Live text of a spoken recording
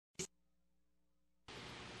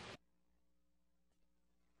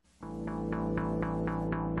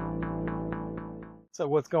So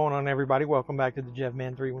what's going on, everybody? Welcome back to the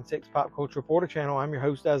JevMan316 Pop Culture Reporter channel. I'm your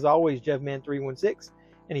host, as always, JevMan316.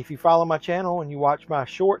 And if you follow my channel and you watch my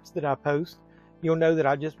shorts that I post, you'll know that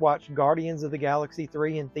I just watched Guardians of the Galaxy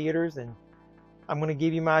 3 in theaters, and I'm going to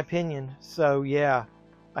give you my opinion. So yeah,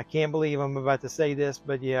 I can't believe I'm about to say this,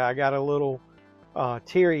 but yeah, I got a little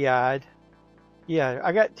teary-eyed. Yeah,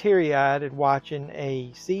 I got teary-eyed at watching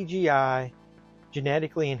a CGI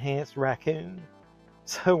genetically enhanced raccoon.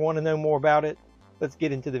 So want to know more about it? Let's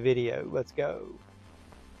get into the video. Let's go.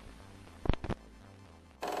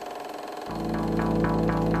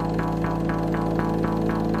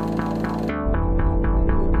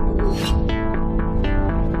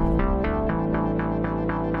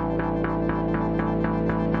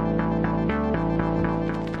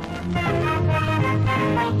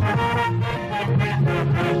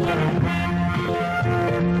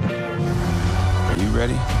 Are you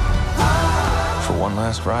ready for one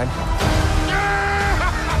last ride?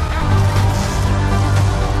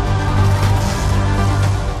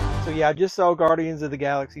 So yeah, I just saw Guardians of the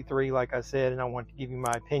Galaxy 3, like I said, and I want to give you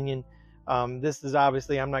my opinion. This is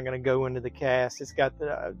obviously, I'm not going to go into the cast. It's got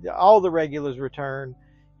all the regulars return,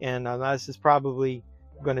 and this is probably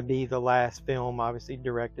going to be the last film, obviously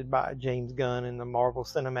directed by James Gunn in the Marvel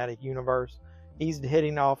Cinematic Universe. He's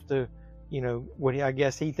heading off to, you know, what I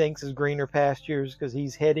guess he thinks is greener pastures, because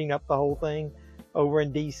he's heading up the whole thing over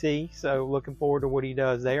in DC. So looking forward to what he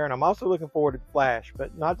does there. And I'm also looking forward to Flash,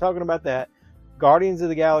 but not talking about that. Guardians of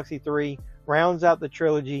the Galaxy 3 rounds out the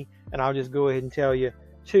trilogy, and I'll just go ahead and tell you,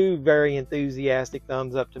 two very enthusiastic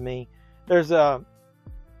thumbs up to me. There's a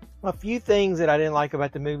few things that I didn't like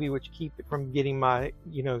about the movie, which keep it from getting my,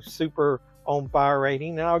 you know, super on fire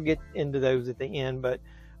rating, and I'll get into those at the end. But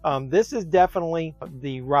this is definitely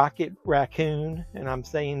the Rocket Raccoon, and I'm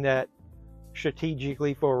saying that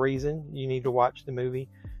strategically for a reason. You need to watch the movie.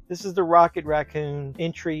 This is the Rocket Raccoon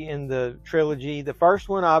entry in the trilogy. The first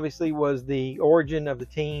one obviously was the origin of the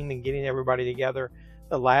team and getting everybody together.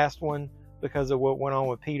 The last one, because of what went on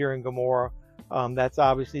with Peter and Gamora, that's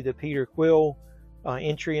obviously the Peter Quill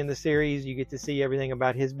entry in the series. You get to see everything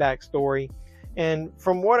about his backstory. And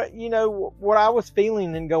from what, you know, what I was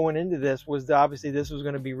feeling and going into this was that obviously this was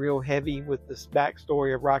going to be real heavy with this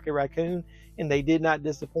backstory of Rocket Raccoon, and they did not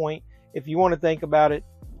disappoint. If you want to think about it,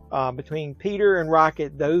 between Peter and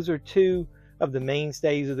Rocket, those are two of the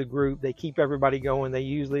mainstays of the group. They keep everybody going. They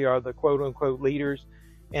usually are the quote-unquote leaders.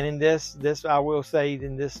 And in this I will say,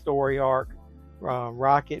 in this story arc,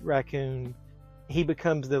 Rocket Raccoon, he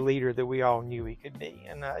becomes the leader that we all knew he could be.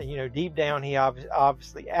 And you know, deep down, he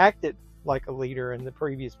obviously acted like a leader in the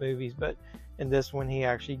previous movies, but in this one, he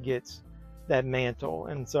actually gets that mantle.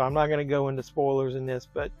 And so I'm not going to go into spoilers in this,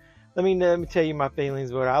 but let me tell you my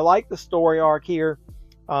feelings. But I like the story arc here.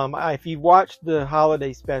 If you've watched the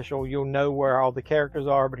holiday special, you'll know where all the characters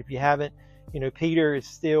are. But if you haven't, you know, Peter is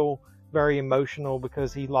still very emotional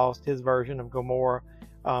because he lost his version of Gamora.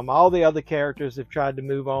 All the other characters have tried to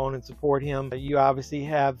move on and support him. You obviously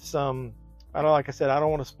have some, like I said, I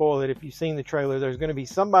don't want to spoil it. If you've seen the trailer, there's going to be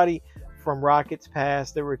somebody from Rocket's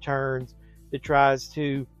past that returns, that tries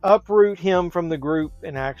to uproot him from the group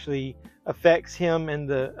and actually affects him and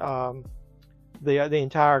the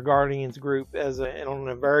entire Guardians group on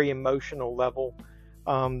a very emotional level.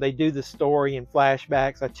 They do the story in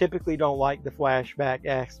flashbacks. I typically don't like the flashback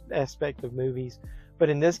aspect of movies, but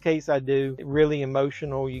in this case I do. Really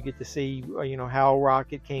emotional. You get to see, you know, how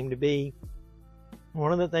Rocket came to be.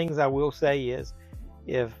 One of the things I will say is,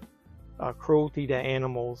 if cruelty to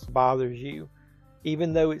animals bothers you,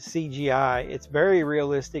 even though it's CGI, it's very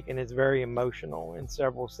realistic and it's very emotional in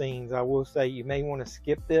several scenes. I will say you may want to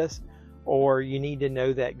skip this, or you need to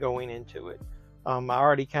know that going into it. I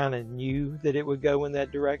already kind of knew that it would go in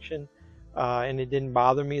that direction, and it didn't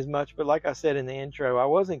bother me as much. But like I said in the intro, I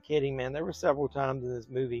wasn't kidding, man. There were several times in this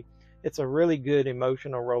movie. It's a really good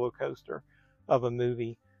emotional roller coaster of a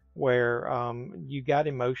movie where you got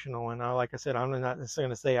emotional. And like I said, I'm not necessarily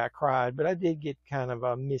going to say I cried, but I did get kind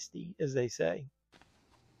of misty, as they say.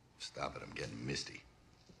 Stop it, I'm getting misty.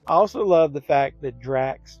 I also love the fact that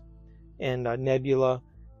Drax and Nebula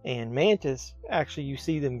and Mantis, actually you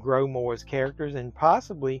see them grow more as characters and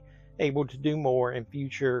possibly able to do more in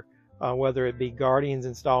future, whether it be Guardians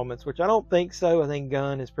installments, which I don't think so. I think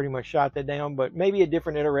Gunn has pretty much shot that down, but maybe a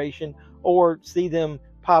different iteration, or see them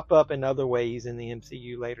pop up in other ways in the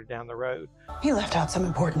MCU later down the road. He left out some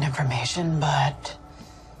important information, but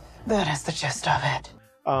that is the gist of it.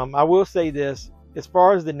 I will say this, as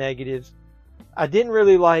far as the negatives, I didn't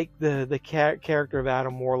really like the character of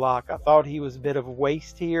Adam Warlock. I thought he was a bit of a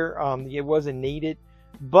waste here. It wasn't needed.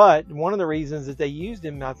 But one of the reasons that they used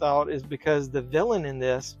him, I thought, is because the villain in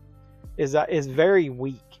this is very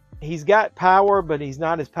weak. He's got power, but he's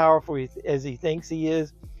not as powerful as he thinks he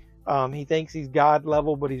is. He thinks he's God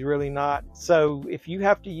level, but he's really not. So if you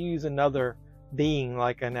have to use another being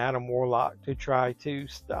like an Adam Warlock to try to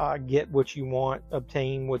get what you want,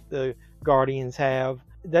 obtain what the Guardians have,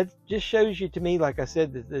 that just shows you, to me, like I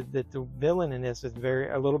said, that the villain in this is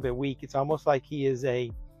a little bit weak. It's almost like he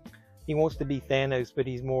wants to be Thanos, but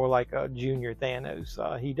he's more like a junior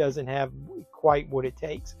Thanos. He doesn't have quite what it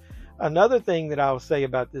takes. Another thing that I'll say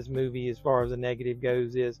about this movie as far as a negative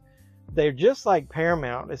goes is they're just like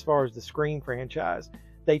Paramount as far as the Scream franchise.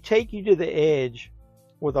 They take you to the edge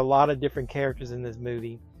with a lot of different characters in this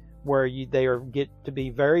movie where they get to be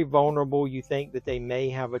very vulnerable. You think that they may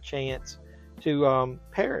have a chance to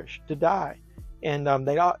perish, to die. And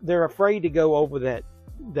they're afraid to go over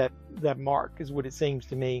that mark, is what it seems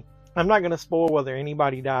to me. I'm not going to spoil whether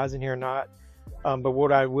anybody dies in here or not. But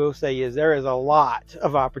what I will say is there is a lot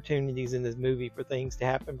of opportunities in this movie for things to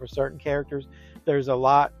happen for certain characters. There's a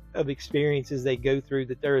lot of experiences they go through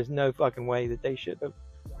that there is no fucking way that they should have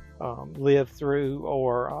lived through,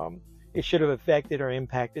 or it should have affected or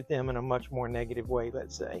impacted them in a much more negative way,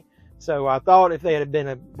 let's say. So I thought if they had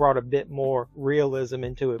brought a bit more realism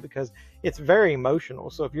into it, because it's very emotional.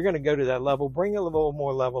 So if you're going to go to that level, bring a little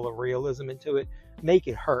more level of realism into it, make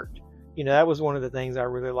it hurt. You know, that was one of the things I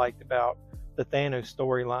really liked about the Thanos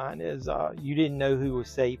storyline, is you didn't know who was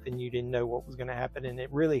safe and you didn't know what was going to happen, and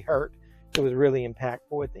it really hurt. It was really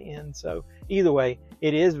impactful at the end. So either way,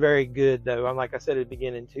 it is very good, though. Like I said at the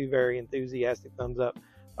beginning, 2 very enthusiastic thumbs up.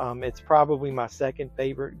 It's probably my second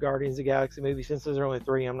favorite Guardians of the Galaxy movie. Since there's only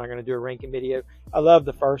 3, I'm not going to do a ranking video. I love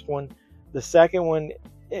the first one. The second one,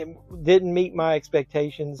 it didn't meet my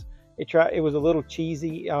expectations. It was a little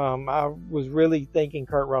cheesy. I was really thinking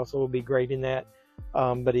Kurt Russell would be great in that,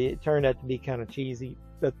 but it turned out to be kind of cheesy.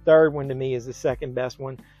 The third one to me is the second best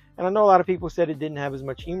one. And I know a lot of people said it didn't have as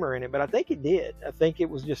much humor in it, but I think it did. I think it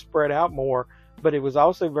was just spread out more, but it was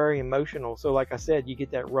also very emotional. So like I said, you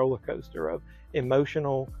get that roller coaster of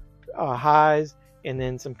emotional highs and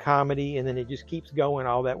then some comedy, and then it just keeps going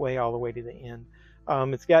all the way to the end.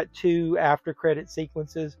 It's got 2 after credit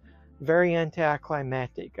sequences, very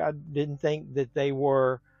anticlimactic. I didn't think that they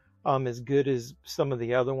were as good as some of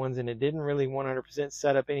the other ones, and it didn't really 100%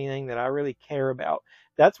 set up anything that I really care about.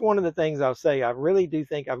 That's one of the things I'll say. I really do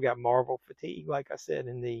think I've got Marvel fatigue, like I said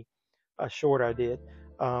in the short I did.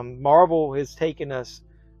 Marvel has taken us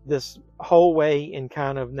this whole way, and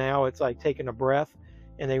kind of now it's like taking a breath,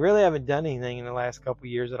 and they really haven't done anything in the last couple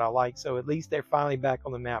of years that I like. So at least they're finally back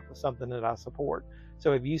on the map with something that I support.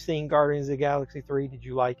 So have you seen Guardians of the Galaxy 3? Did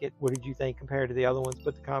you like it? What did you think compared to the other ones?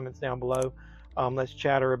 Put the comments down below. Let's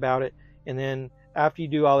chatter about it. And then after you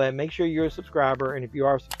do all that, make sure you're a subscriber. And if you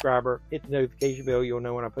are a subscriber, hit the notification bell. You'll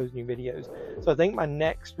know when I post new videos. So I think my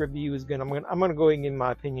next review is I'm gonna go ahead and give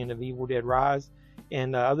my opinion of Evil Dead Rise.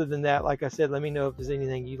 And other than that, like I said, let me know if there's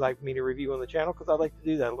anything you'd like me to review on the channel, because I'd like to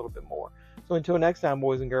do that a little bit more. So until next time,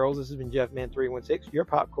 boys and girls, this has been JeffMan316, your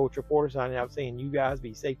pop culture reporter, signing out, saying you guys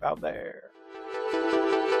be safe out there.